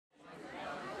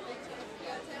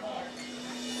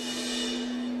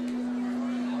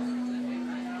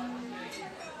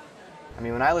I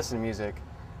mean, when I listen to music,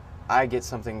 I get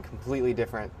something completely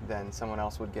different than someone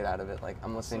else would get out of it. Like,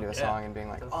 I'm listening to a song and being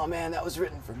like, oh man, that was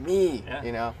written for me,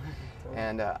 you know?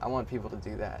 And I want people to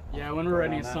do that. Yeah, when we're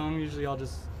writing a song, usually I'll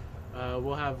just,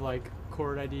 we'll have like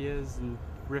chord ideas and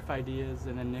riff ideas,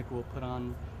 and then Nick will put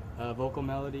on vocal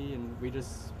melody, and we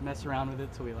just mess around with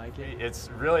it till we like it.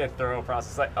 It's really a thorough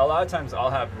process. Like, a lot of times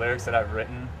I'll have lyrics that I've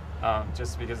written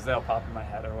just because they'll pop in my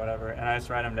head or whatever, and I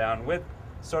just write them down with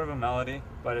sort of a melody,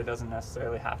 but it doesn't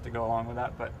necessarily have to go along with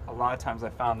that. But a lot of times I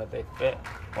found that they fit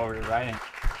while we were writing.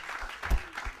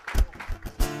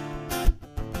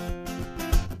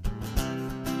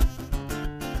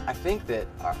 I think that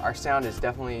our sound is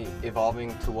definitely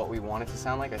evolving to what we want it to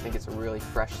sound like. I think it's a really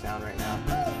fresh sound right now.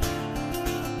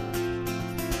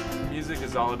 Music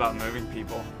is all about moving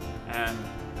people, and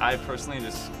I personally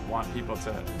just want people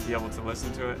to be able to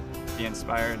listen to it, be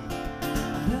inspired.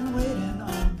 I've been waiting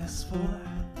on this for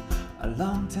a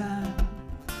long time,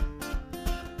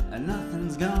 and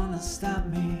nothing's gonna stop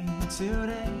me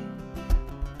today.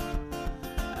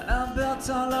 And I've built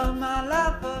all of my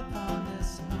life upon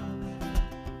this moment.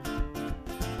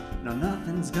 No,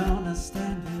 nothing's gonna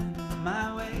stand in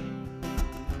my way.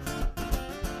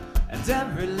 And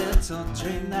every little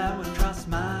dream that would cross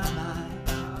my mind,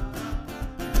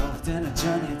 engulfed in a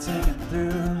journey taken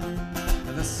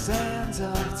through the sands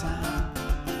of time.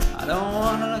 I don't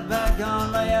wanna look back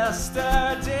on my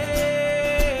yesterdays,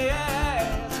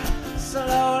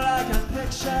 slow like a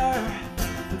picture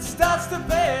that starts to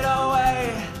fade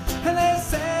away. And they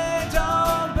say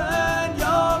don't burn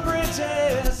your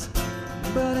bridges,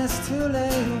 but it's too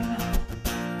late.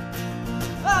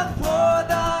 I poured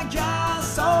the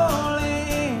gasoline,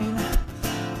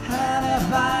 and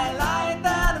if I light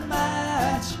that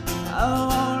match, I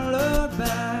won't look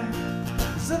back,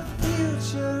 'cause the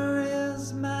future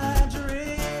is my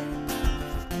dream.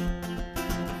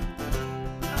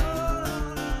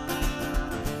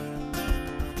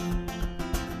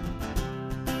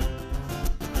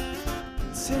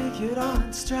 Take it all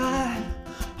in stride.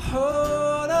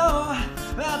 Oh no,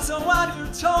 that's what you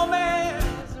told me.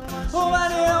 Why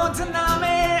do you deny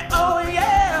me? Oh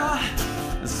yeah,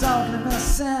 it's all in a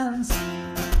sense,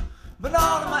 but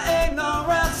all of my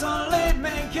ignorance will leave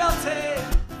me guilty.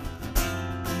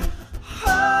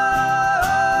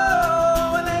 Oh,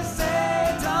 when they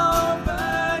say don't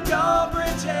burn your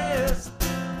bridges,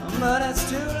 but it's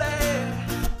too late.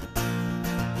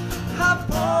 I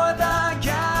poured the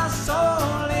gasoline,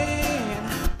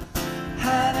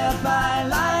 and if I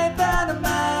light that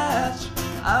match,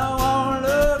 I won't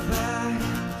look back,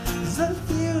 'cause the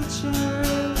future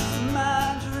is my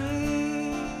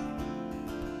dream.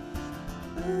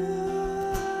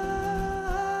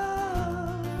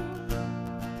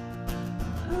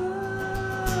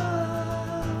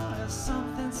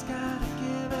 Something's gotta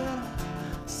give it up.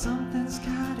 Something's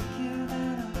gotta give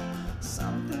it up.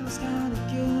 Something's gotta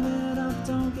give it up.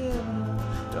 Don't give it up.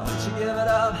 Don't you give it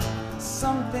up.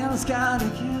 Something's gotta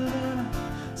give it up.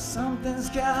 Something's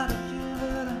gotta give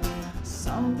it up.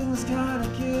 Something's gotta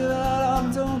give it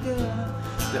up. Don't give it up.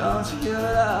 Don't you give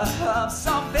it up.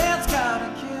 Something's gotta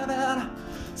give it up.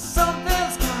 Something